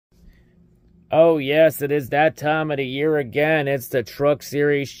Oh yes, it is that time of the year again. It's the Truck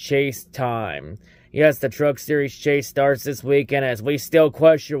Series Chase time. Yes, the Truck Series Chase starts this weekend as we still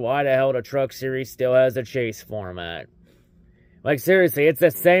question why the hell the Truck Series still has a chase format. Like, seriously, it's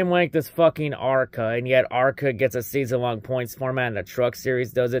the same length as fucking ARCA, and yet ARCA gets a season-long points format and the Truck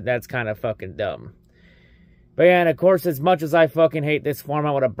Series does it. That's kind of fucking dumb. But yeah, and of course, as much as I fucking hate this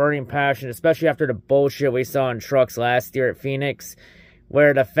format with a burning passion, especially after the bullshit we saw in trucks last year at Phoenix,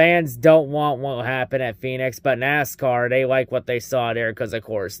 where the fans don't want what will happen at Phoenix, but NASCAR, they like what they saw there, because of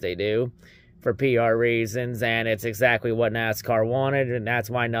course they do, for PR reasons, and it's exactly what NASCAR wanted, and that's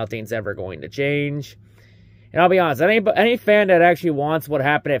why nothing's ever going to change. And I'll be honest, any fan that actually wants what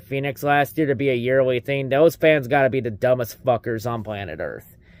happened at Phoenix last year to be a yearly thing, those fans gotta be the dumbest fuckers on planet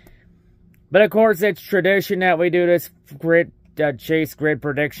Earth. But of course, it's tradition that we do this chase grid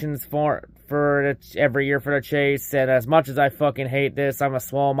predictions for every year for the chase, and as much as I fucking hate this, I'm gonna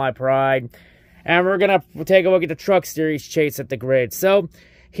swallow my pride, and we're gonna take a look at the Truck Series Chase at the grid. So,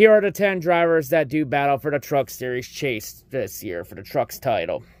 here are the 10 drivers that do battle for the Truck Series Chase this year, for the Trucks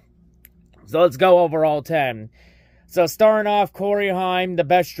title. So let's go over all 10. So starting off, Corey Heim, the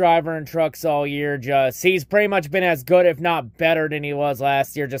best driver in trucks all year. He's pretty much been as good, if not better, than he was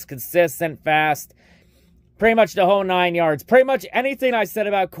last year. Just consistent, fast, pretty much the whole 9 yards. Pretty much anything I said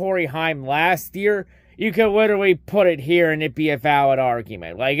about Corey Heim last year, you could literally put it here and it'd be a valid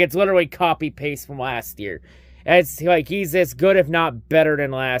argument. Like, it's literally copy-paste from last year. It's like, he's as good, if not better,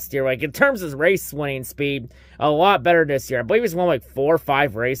 than last year. Like, in terms of race winning speed, a lot better this year. I believe he's won like 4 or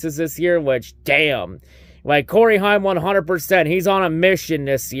 5 races this year, which, damn. Like, Corey Heim 100%. He's on a mission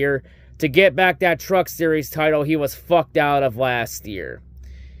this year to get back that Truck Series title he was fucked out of last year.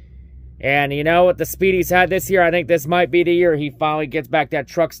 And, you know, with the speed he's had this year, I think this might be the year he finally gets back that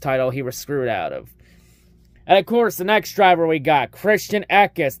Trucks title he was screwed out of. And, of course, the next driver we got, Christian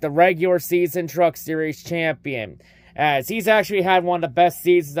Eckes, the regular season Truck Series champion. As he's actually had one of the best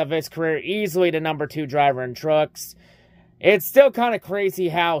seasons of his career, easily the #2 driver in trucks. It's still kind of crazy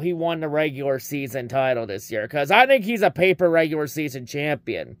how he won the regular season title this year, because I think he's a paper regular season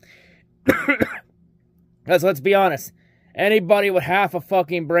champion. Because let's be honest, anybody with half a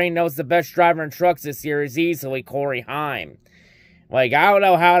fucking brain knows the best driver in trucks this year is easily Corey Heim. Like, I don't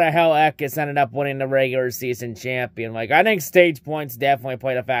know how the hell Eckes ended up winning the regular season champion. Like, I think stage points definitely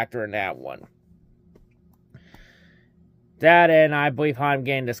played a factor in that one. That, and I believe Heim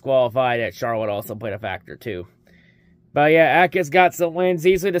getting disqualified at Charlotte also played a factor too. But yeah, Eckes got some wins.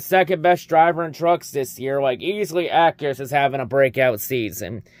 Easily the second best driver in trucks this year. Like, easily Eckes is having a breakout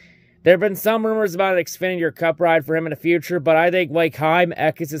season. There have been some rumors about an Xfinity Cup ride for him in the future, but I think, like Heim,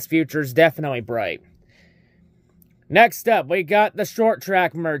 Eckes' future is definitely bright. Next up, we got the short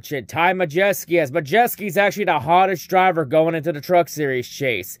track merchant, Ty Majeski, as Majeski's actually the hottest driver going into the Truck Series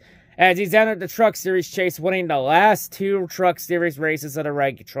Chase, as he's entered the Truck Series Chase, winning the last 2 Truck Series races of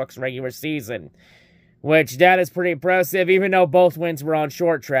the Trucks regular season, which that is pretty impressive, even though both wins were on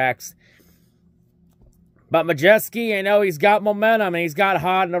short tracks. But Majeski, you know, he's got momentum, and he's got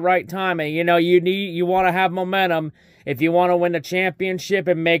hot in the right time, and you know, you want to have momentum if you want to win the championship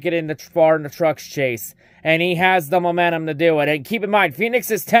and make it far in the Trucks Chase. And he has the momentum to do it. And keep in mind,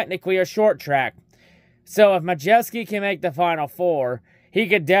 Phoenix is technically a short track. So if Majeski can make the Final 4, he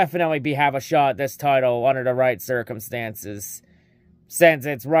could definitely have a shot at this title under the right circumstances, since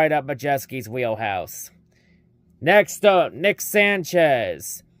it's right up Majeski's wheelhouse. Next up, Nick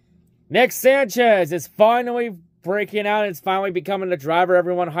Sanchez. Nick Sanchez is finally breaking out and is finally becoming the driver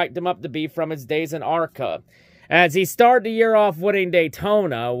everyone hyped him up to be from his days in ARCA. As he started the year off winning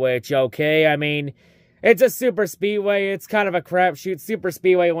Daytona, which, okay, I mean, it's a super speedway. It's kind of a crapshoot. Super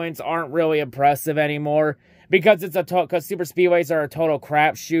speedway wins aren't really impressive anymore because because super speedways are a total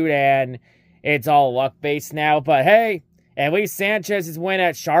crapshoot and it's all luck based now. But hey, at least Sanchez's win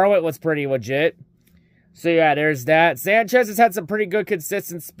at Charlotte was pretty legit. So yeah, there's that. Sanchez has had some pretty good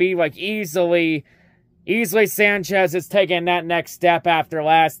consistent speed. Like easily Sanchez is taking that next step after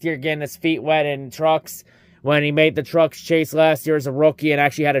last year getting his feet wet in trucks when he made the Trucks Chase last year as a rookie and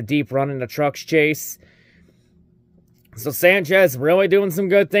actually had a deep run in the Trucks Chase. So Sanchez really doing some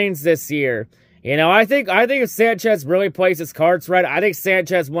good things this year. You know, I think if Sanchez really plays his cards right, I think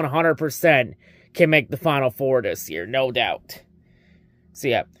Sanchez 100% can make the Final 4 this year, no doubt. So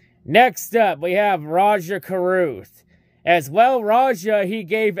yeah, next up we have Raja Caruth. As well, Raja, he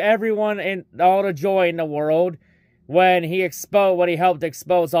gave everyone all the joy in the world when he helped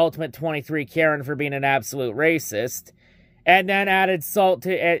expose Ultimate 23 Karen for being an absolute racist, and then added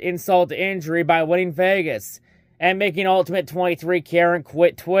insult to injury by winning Vegas and making Ultimate 23 Karen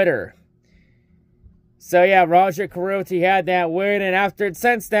quit Twitter. So yeah, Raja Caruth, he had that win, and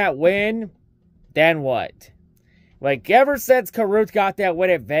since that win, then what? Like, ever since Carruth got that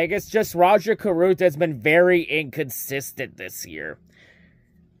win at Vegas, just Roger Carruth has been very inconsistent this year.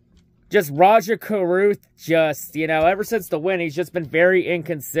 Just Roger Carruth, you know, ever since the win, he's just been very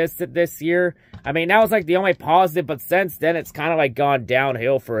inconsistent this year. I mean, that was, like, the only positive, but since then, it's kind of, like, gone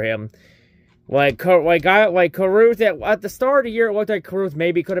downhill for him. Like Carruth, at the start of the year, it looked like Carruth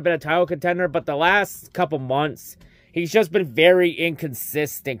maybe could have been a title contender, but the last couple months, he's just been very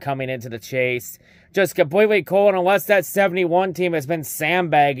inconsistent coming into the chase. Just completely cold, unless that 71 team has been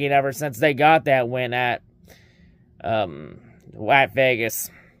sandbagging ever since they got that win at Vegas.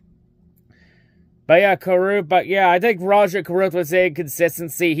 But yeah, I think Roger Carruth was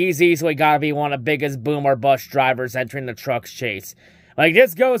inconsistency. He's easily got to be one of the biggest boom or bust drivers entering the trucks chase. Like,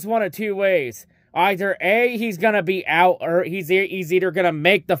 this goes one of two ways. Either A, he's going to be out, or he's either going to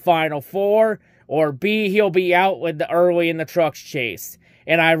make the Final Four, or B, he'll be out early in the trucks chase.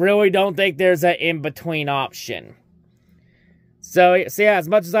 And I really don't think there's an in-between option. So yeah, as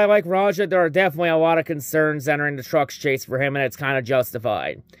much as I like Roger, there are definitely a lot of concerns entering the trucks chase for him, and it's kind of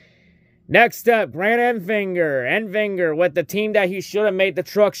justified. Next up, Grant Enfinger. Enfinger with the team that he should have made the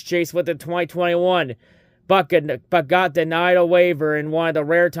trucks chase with in 2021, but got denied a waiver in one of the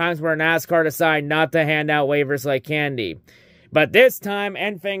rare times where NASCAR decided not to hand out waivers like candy. But this time,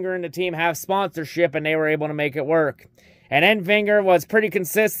 Enfinger and the team have sponsorship, and they were able to make it work. And Enfinger was pretty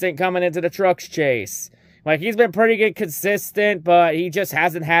consistent coming into the trucks chase. Like, he's been pretty good consistent, but he just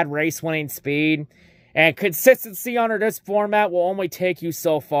hasn't had race-winning speed. And consistency under this format will only take you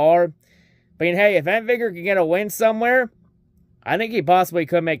so far. But hey, if Enfinger can get a win somewhere, I think he possibly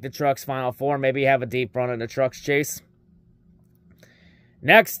could make the trucks Final Four, maybe have a deep run in the trucks chase.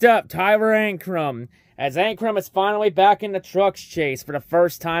 Next up, Tyler Ankrum. As Ankrum is finally back in the trucks chase for the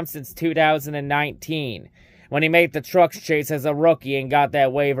first time since 2019. When he made the trucks chase as a rookie and got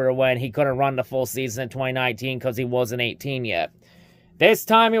that waiver when he couldn't run the full season in 2019 because he wasn't 18 yet. This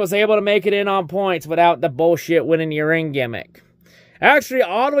time he was able to make it in on points without the bullshit winning your ring gimmick. Actually,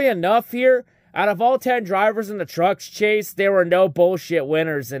 oddly enough here, out of all 10 drivers in the trucks chase, there were no bullshit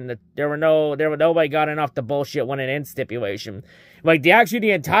winners nobody got enough the bullshit winning in stipulation. Like,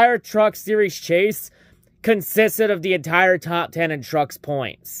 the entire truck series chase consisted of the entire top 10 in trucks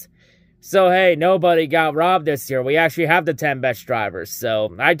points. So, hey, nobody got robbed this year. We actually have the 10 best drivers.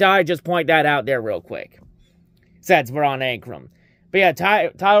 So, I thought I'd just point that out there real quick, since we're on Ankrum. But yeah,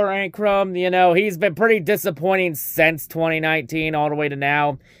 Tyler Ankrum, you know, he's been pretty disappointing since 2019 all the way to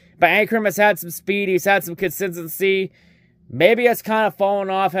now. But Ankrum has had some speed. He's had some consistency. Maybe it's kind of fallen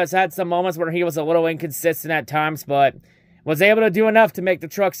off. Has had some moments where he was a little inconsistent at times, but was able to do enough to make the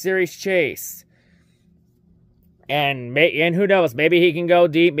truck series chase. And who knows, maybe he can go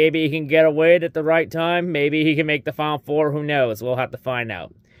deep, maybe he can get a win at the right time, maybe he can make the Final Four, who knows, we'll have to find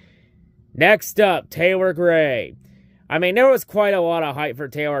out. Next up, Taylor Gray. I mean, there was quite a lot of hype for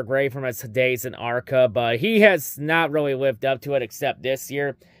Taylor Gray from his days in ARCA, but he has not really lived up to it except this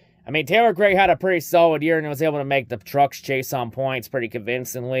year. I mean, Taylor Gray had a pretty solid year and was able to make the trucks chase on points pretty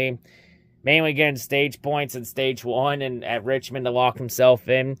convincingly. Mainly getting stage points in stage 1 and at Richmond to lock himself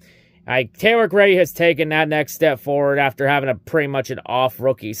in. Taylor Gray has taken that next step forward after having a pretty much an off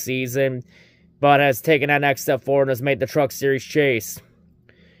rookie season, but has taken that next step forward and has made the truck series chase.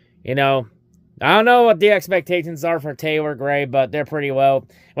 You know, I don't know what the expectations are for Taylor Gray, but they're pretty low.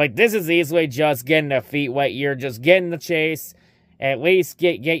 Like, this is easily just getting a feet wet year, just getting the chase, at least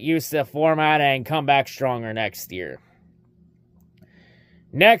get used to the format and come back stronger next year.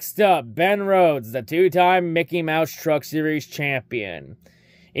 Next up, Ben Rhodes, the two-time Mickey Mouse Truck Series champion.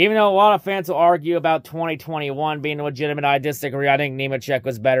 Even though a lot of fans will argue about 2021 being legitimate, I disagree. I think Nemechek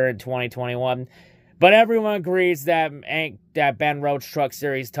was better in 2021. But everyone agrees that Ben Rhodes' Truck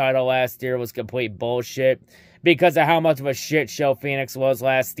Series title last year was complete bullshit because of how much of a shit show Phoenix was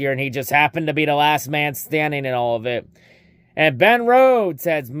last year, and he just happened to be the last man standing in all of it. And Ben Rhodes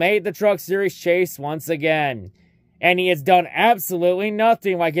has made the Truck Series chase once again. And he has done absolutely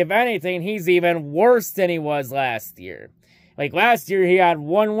nothing. Like, if anything, he's even worse than he was last year. Like, last year, he had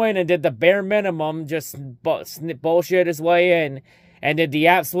one win and did the bare minimum, just bullshit his way in, and did the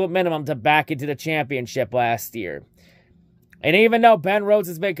absolute minimum to back into the championship last year. And even though Ben Rhodes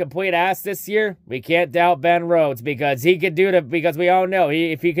has been complete ass this year, we can't doubt Ben Rhodes, because he could do because we all know,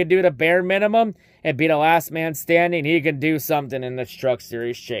 if he could do the bare minimum and be the last man standing, he can do something in this Truck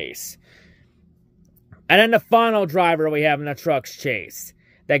Series chase. And then the final driver we have in the trucks chase,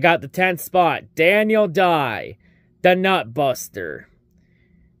 that got the 10th spot, Daniel Dye, the Nut Buster.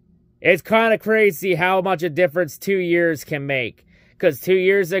 It's kind of crazy how much a difference 2 years can make. Because 2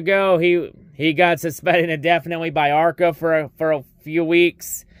 years ago, he got suspended indefinitely by ARCA for a few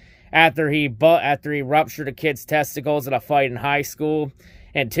weeks. after he ruptured a kid's testicles in a fight in high school.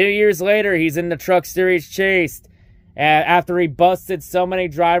 And 2 years later, he's in the Truck Series chase after he busted so many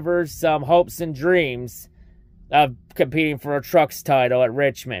drivers' hopes and dreams of competing for a trucks title at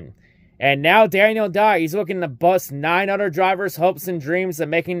Richmond. And now Daniel Dye, he's looking to bust 9 other drivers' hopes and dreams of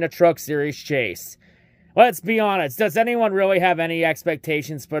making the Truck Series chase. Let's be honest, does anyone really have any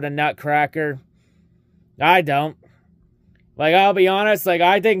expectations for the Nutcracker? I don't. Like, I'll be honest, like,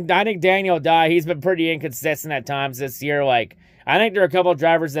 I think Daniel Dye, he's been pretty inconsistent at times this year. Like, I think there are a couple of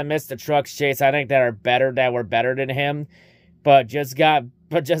drivers that missed the trucks chase. I think that were better than him, but just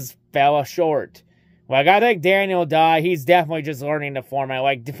fell short. Like, I think Daniel Dye, he's definitely just learning the format.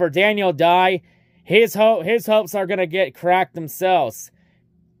 Like, for Daniel Dye, his hopes are going to get cracked themselves.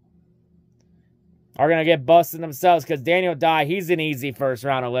 Are going to get busted themselves because Daniel Dye, he's an easy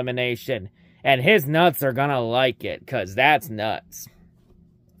first-round elimination. And his nuts are going to like it because that's nuts.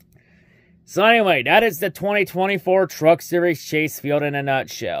 So anyway, that is the 2024 Truck Series chase field in a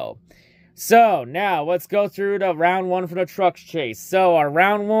nutshell. So, now, let's go through the round 1 for the trucks chase. So, our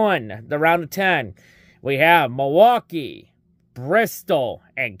round 1, the round of 10, we have Milwaukee, Bristol,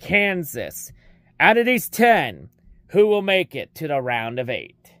 and Kansas. Out of these 10, who will make it to the round of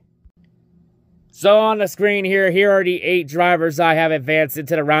 8? So, on the screen here are the 8 drivers I have advanced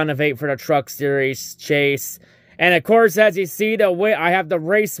into the round of 8 for the Truck Series chase. And, of course, as you see, I have the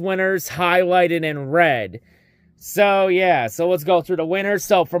race winners highlighted in red. So, yeah, so let's go through the winners.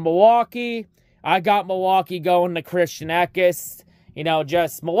 So, for Milwaukee, I got Milwaukee going to Christian Eckes. You know,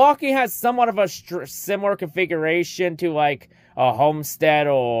 Milwaukee has somewhat of a similar configuration to, like, a Homestead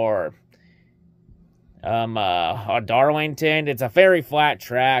or a Darlington. It's a very flat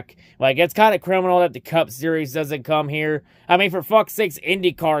track. Like, it's kind of criminal that the Cup Series doesn't come here. I mean, for fuck's sakes,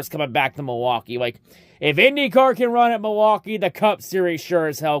 IndyCar is coming back to Milwaukee. Like, if IndyCar can run at Milwaukee, the Cup Series sure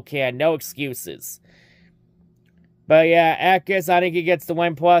as hell can. No excuses. But yeah, Eckes, I think he gets the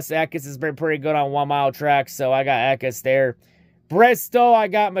win. Plus, Eckes has been pretty good on 1 mile tracks, so I got Eckes there. Bristol, I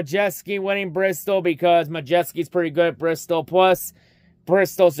got Majeski winning Bristol because Majeski's pretty good at Bristol. Plus,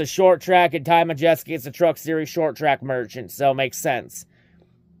 Bristol's a short track, and Ty Majeski is a Truck Series short track merchant, so it makes sense.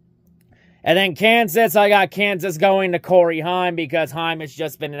 And then Kansas, I got Kansas going to Corey Heim because Heim has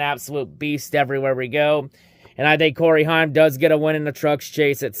just been an absolute beast everywhere we go. And I think Corey Heim does get a win in the trucks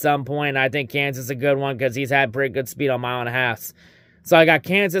chase at some point. I think Kansas is a good one because he's had pretty good speed on 1.5 miles. So I got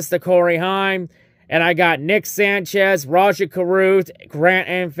Kansas to Corey Heim. And I got Nick Sanchez, Raja Carruth, Grant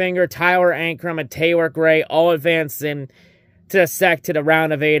Enfinger, Tyler Ankrum, and Taylor Gray all advancing to the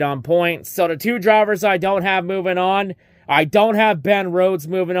round of 8 on points. So the 2 drivers I don't have moving on, I don't have Ben Rhodes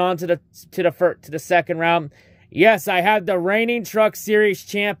moving on to the second round. Yes, I have the reigning Truck Series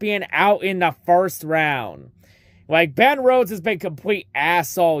champion out in the first round. Like, Ben Rhodes has been complete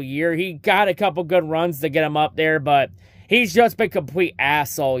ass all year. He got a couple good runs to get him up there, but he's just been complete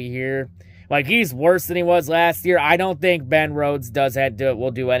ass all year. Like, he's worse than he was last year. I don't think Ben Rhodes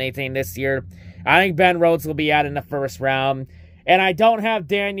will do anything this year. I think Ben Rhodes will be out in the first round. And I don't have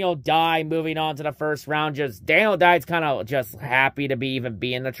Daniel Dye moving on to the first round. Daniel Dye's kind of just happy to even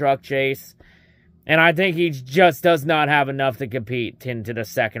be in the truck chase. And I think he just does not have enough to compete into the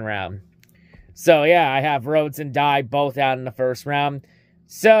second round. So, yeah, I have Rhodes and Dye both out in the first round.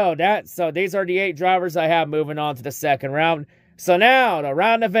 So these are the 8 drivers I have moving on to the second round. So now, the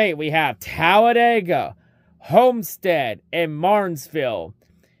round of 8, we have Talladega, Homestead, and Martinsville.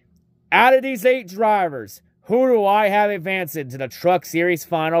 Out of these 8 drivers, who do I have advancing to the Truck Series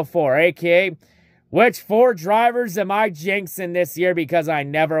Final 4? A.k.a. which 4 drivers am I jinxing this year because I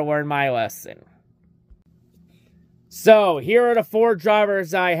never learned my lesson? So, here are the 4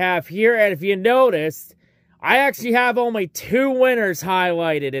 drivers I have here. And if you noticed, I actually have only 2 winners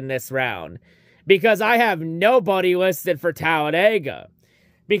highlighted in this round. Because I have nobody listed for Talladega.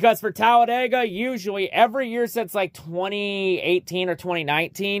 Because for Talladega, usually every year since like 2018 or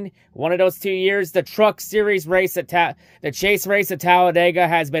 2019, one of those 2 years, the Truck Series race the chase race at Talladega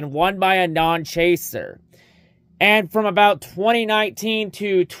has been won by a non-chaser. And from about 2019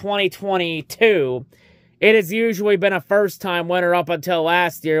 to 2022, it has usually been a first-time winner up until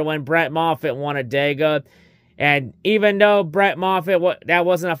last year when Brett Moffitt won a Dega. And even though Brett Moffitt, that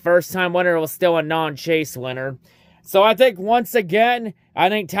wasn't a first-time winner, it was still a non-chase winner. So I think, once again, I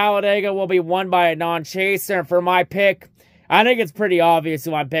think Talladega will be won by a non-chaser. And for my pick, I think it's pretty obvious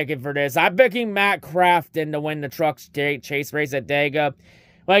who I'm picking for this. I'm picking Matt Crafton to win the truck chase race at Dega.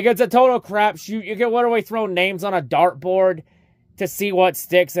 Like, it's a total crapshoot. You can literally throw names on a dartboard to see what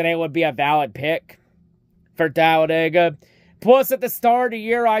sticks, and it would be a valid pick for Talladega. Plus, at the start of the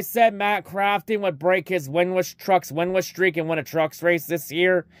year, I said Matt Crafton would break his trucks winless streak and win a trucks race this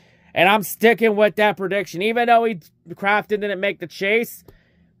year. And I'm sticking with that prediction. Even though Crafton didn't make the chase,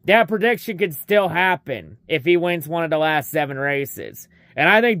 that prediction could still happen if he wins one of the last 7 races. And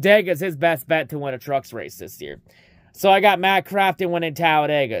I think Dega's his best bet to win a trucks race this year. So I got Matt Crafton winning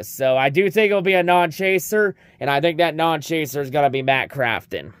Talladega. So I do think it'll be a non-chaser, and I think that non-chaser is going to be Matt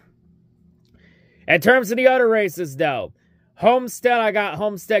Crafton. In terms of the other races, though, Homestead, I got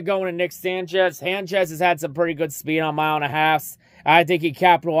Homestead going to Nick Sanchez. Sanchez has had some pretty good speed on 1.5 miles. I think he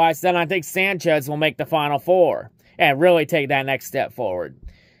capitalized that. I think Sanchez will make the Final Four and really take that next step forward.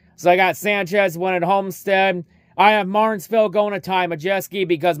 So I got Sanchez winning Homestead. I have Martinsville going to Ty Majeski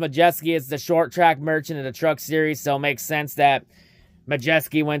because Majeski is the short track merchant of the Truck Series, so it makes sense that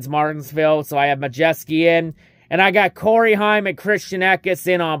Majeski wins Martinsville. So I have Majeski in. And I got Corey Heim and Christian Eckes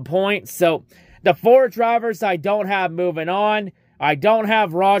in on points. So the 4 drivers I don't have moving on. I don't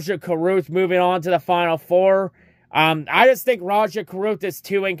have Raja Karuth moving on to the Final Four. I just think Raja Karuth is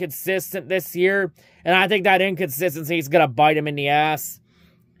too inconsistent this year. And I think that inconsistency is going to bite him in the ass.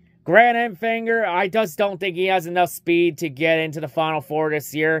 Grant Enfinger, I just don't think he has enough speed to get into the Final Four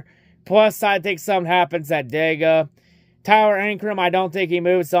this year. Plus, I think something happens at Dega. Tyler Ankrum, I don't think he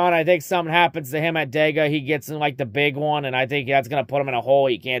moves on. I think something happens to him at Dega. He gets in like the big one, and I think that's going to put him in a hole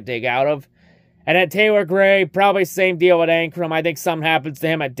he can't dig out of. And then Taylor Gray, probably same deal with Ankrum. I think something happens to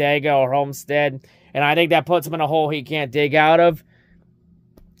him at Dega or Homestead, and I think that puts him in a hole he can't dig out of.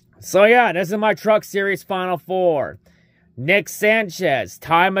 So yeah, this is my Truck Series Final Four. Nick Sanchez,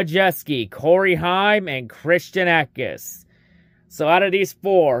 Ty Majeski, Corey Heim, and Christian Eckes. So out of these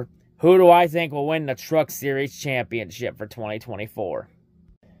 4, who do I think will win the Truck Series Championship for 2024?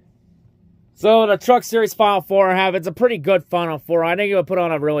 So the Truck Series Final Four it's a pretty good Final Four. I think it will put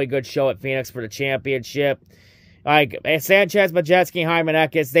on a really good show at Phoenix for the championship. Like Sanchez, Majeski, Heim, and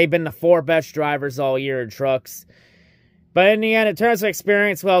Eckes, they've been the 4 best drivers all year in trucks. But in the end, in terms of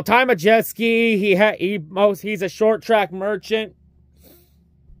experience, well, Ty Majeski, he's a short track merchant.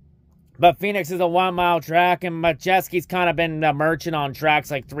 But Phoenix is a 1 mile track, and Majeski's kind of been a merchant on tracks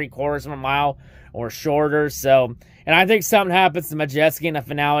like 3/4 of a mile or shorter. So, and I think something happens to Majeski in the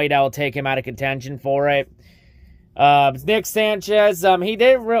finale that will take him out of contention for it. Nick Sanchez,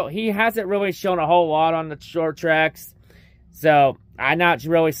 he hasn't really shown a whole lot on the short tracks. So, I'm not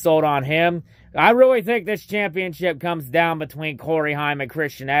really sold on him. I really think this championship comes down between Corey Heim and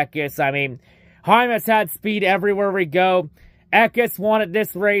Christian Eckes. I mean, Heim has had speed everywhere we go. Eckes won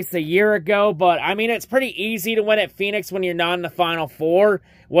this race a year ago, but, I mean, it's pretty easy to win at Phoenix when you're not in the Final Four,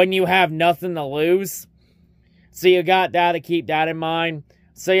 when you have nothing to lose. So you got that to keep that in mind.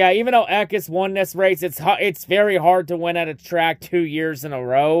 So, yeah, even though Eckes won this race, it's very hard to win at a track 2 years in a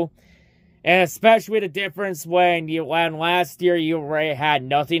row. And especially the difference when last year you already had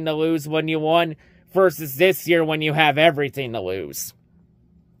nothing to lose when you won versus this year when you have everything to lose.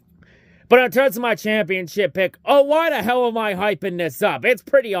 But in terms of my championship pick, why the hell am I hyping this up? It's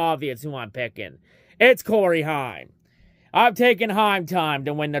pretty obvious who I'm picking. It's Corey Heim. I'm taking Heim time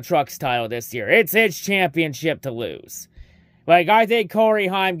to win the Trucks title this year. It's his championship to lose. Like, I think Corey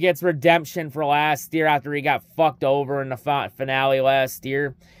Heim gets redemption for last year after he got fucked over in the finale last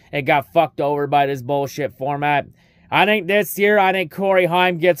year. And got fucked over by this bullshit format. I think this year, Corey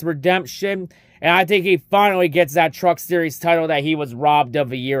Heim gets redemption. And I think he finally gets that Truck Series title that he was robbed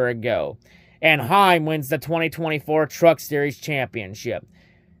of a year ago. And Heim wins the 2024 Truck Series Championship.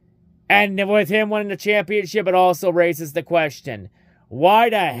 And with him winning the championship, it also raises the question, why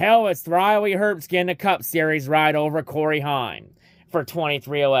the hell is Riley Herbst getting a Cup Series ride over Corey Heim for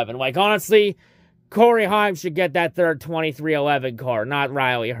 2311? Like, honestly, Corey Heim should get that third 2311 car, not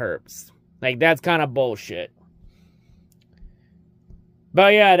Riley Herbst. Like, that's kind of bullshit.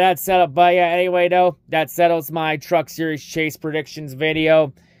 But yeah, that's set up. But yeah, anyway, though, that settles my Truck Series Chase predictions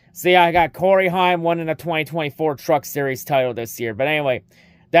video. So yeah, I got Corey Heim winning the 2024 Truck Series title this year. But anyway,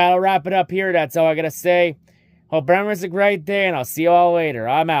 that'll wrap it up here. That's all I gotta say. Hope everyone's a great day, and I'll see you all later.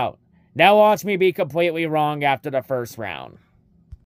 I'm out. Now watch me be completely wrong after the first round.